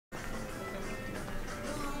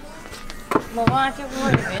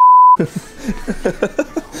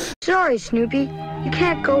Sorry, Snoopy. You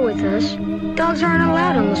can't go with us. Dogs aren't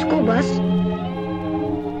allowed on the school bus.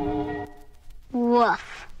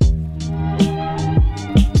 Woof.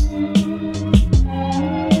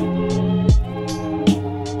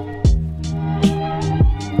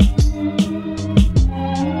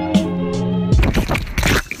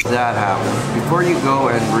 That happened. Before you go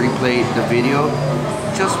and replay the video,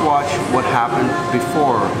 just watch what happened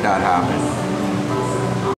before that happened.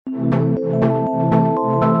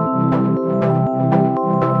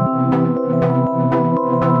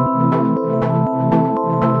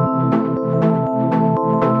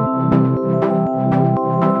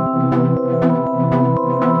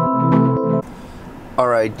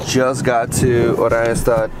 Alright, just got to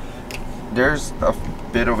Oranjestad. There's a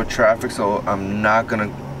bit of a traffic, so I'm not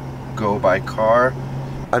gonna go by car.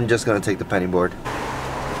 I'm just gonna take the penny board.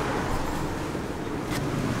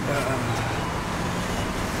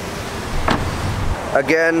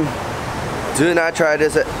 Again, do not try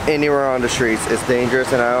this anywhere on the streets. It's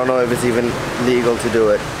dangerous, and I don't know if it's even legal to do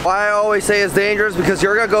it. Why I always say it's dangerous, because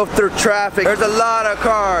you're gonna go through traffic. There's a lot of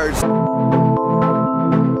cars.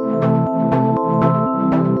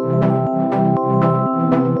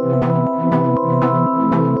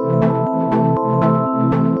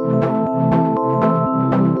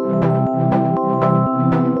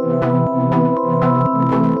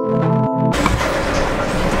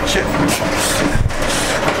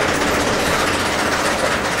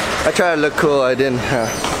 I tried to look cool, I didn't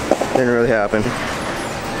really happen.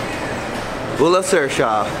 Bula Surf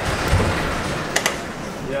Shop.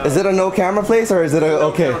 Yeah. Is it a no camera place or is it a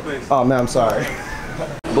okay? Oh man, I'm sorry.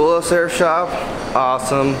 Bula Surf Shop,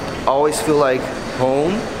 awesome. Always feel like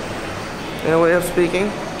home in a way of speaking.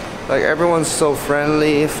 Like everyone's so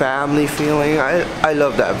friendly, family feeling. I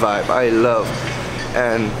love that vibe. I love.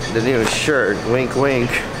 And the new shirt, wink wink.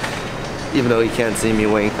 Even though you can't see me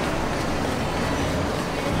wink.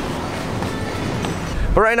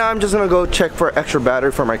 But right now I'm just gonna go check for extra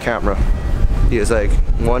battery for my camera. Because like,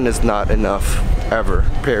 one is not enough, ever,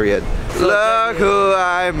 period. Look who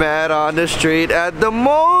I met on the street at the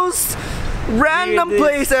most random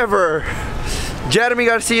place ever. Jeremy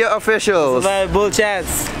Garcia officials. Bull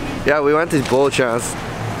Chance. Yeah, we went to Bull Chance.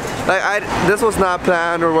 Like this was not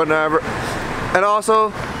planned or whatever. And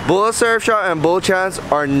also, Bull Surf Shop and Bull Chance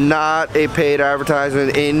are not a paid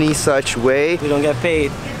advertisement in any such way. We don't get paid.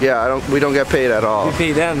 Yeah, we don't get paid at all. We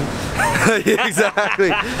pay them. Exactly.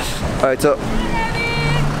 Alright, so.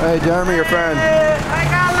 Hey, Jeremy, your friend.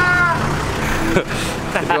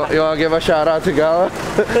 you want to give a shout out to Gala?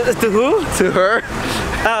 To who? To her.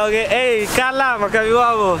 Oh, okay. Hey, Carla,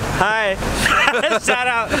 makabiwabo. Hi. Shout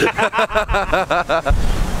out.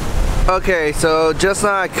 Okay, so just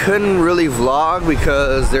now I couldn't really vlog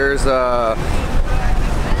because there's a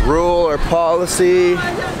rule or policy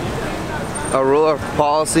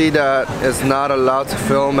that is not allowed to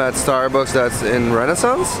film at Starbucks that's in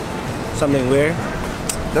Renaissance. Something weird.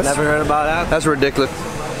 Never heard about that. That's ridiculous.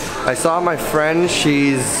 I saw my friend,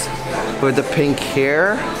 she's with the pink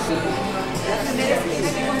hair.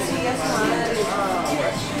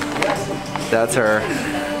 That's her.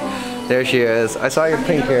 There she is. I saw your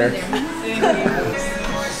pink hair.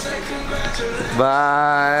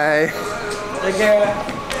 Bye. Take care.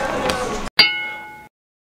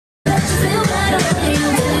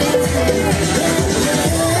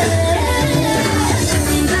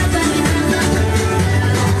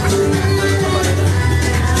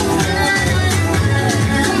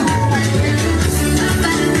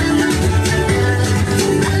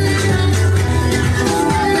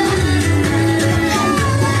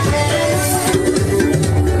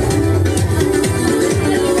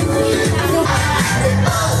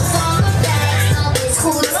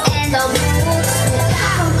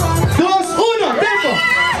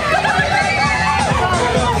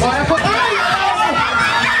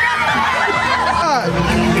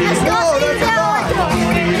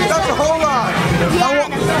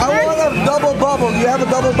 You have a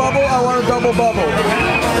double bubble? I want a double bubble.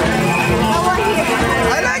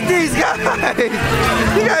 I like these guys.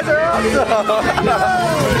 You guys are awesome.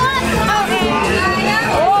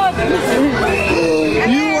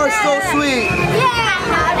 You are so sweet.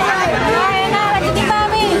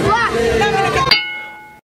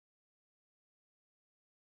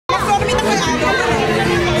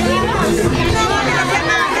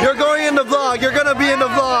 You're going in the vlog. You're gonna be in the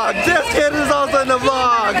vlog. This kid is also in the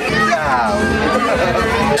vlog.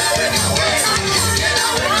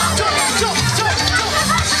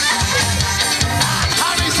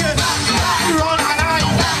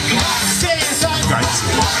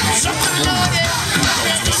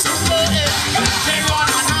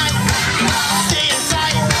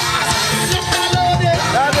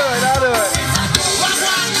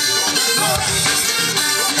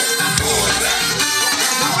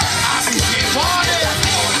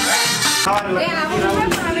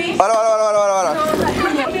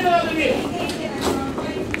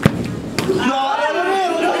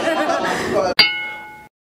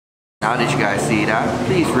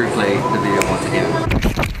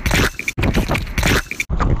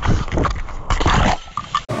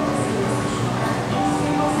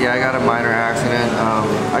 had a minor accident.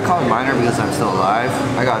 I call it minor because I'm still alive.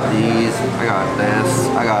 I got these, I got this,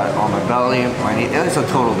 I got it on my belly, my knee. It's a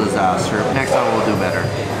total disaster. Next time we'll do better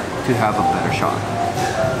to have a better shot.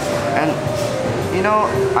 And you know,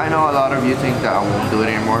 I know a lot of you think that I won't do it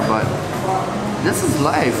anymore, but this is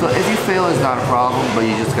life. So if you fail, it's not a problem, but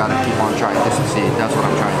you just gotta keep on trying to succeed. That's what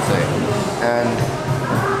I'm trying to say. And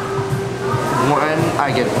when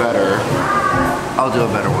I get better, I'll do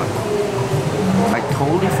a better one. I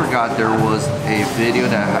totally forgot there was a video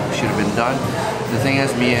that should have been done. The thing is,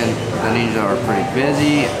 me and the ninja are pretty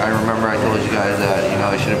busy. I remember I told you guys that, you know,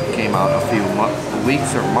 it should have came out a few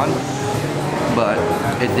weeks or months, but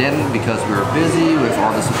it didn't because we were busy with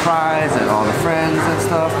all the surprise and all the friends and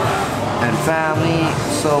stuff and family.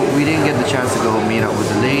 So we didn't get the chance to go meet up with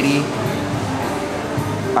the lady.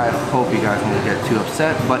 I hope you guys won't get too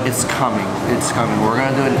upset, but it's coming. It's coming. We're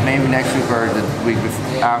gonna do it maybe next week or the week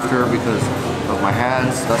after because of my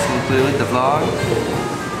hands. That's concluded the vlog.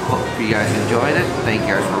 Hope you guys enjoyed it. Thank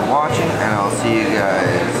you guys for watching, and I'll see you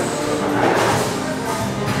guys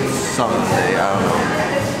someday. I don't know.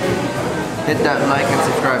 Hit that like and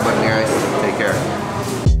subscribe button, guys. Take care.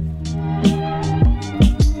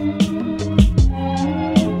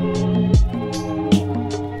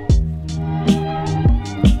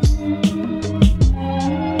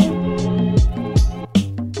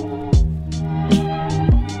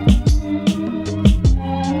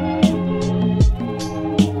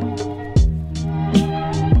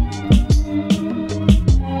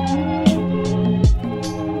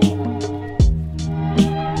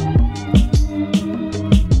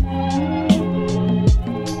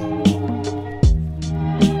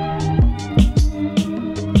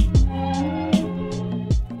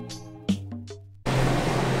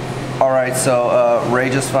 Alright, so Ray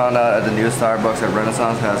just found out at the new Starbucks at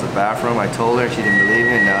Renaissance has a bathroom. I told her, she didn't believe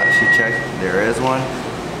me, and she checked, there is one.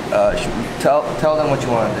 Tell them what you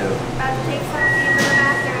want to do. Take something in the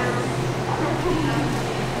bathroom.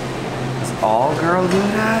 Does all girls do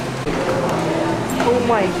that? Oh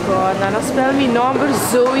my god, nou dan spel mijn naam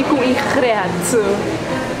Zoe com Y.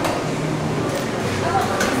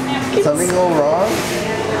 Something go wrong?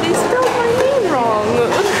 They spelled my name wrong.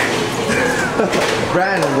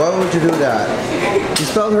 Brandon, why would you do that? You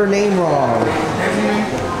spelled her name wrong.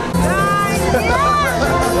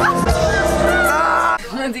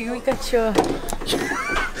 Não digo um cachorro.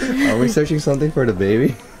 Are we searching something for the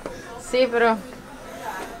baby? Sim, pero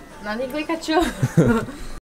não digo cachorro.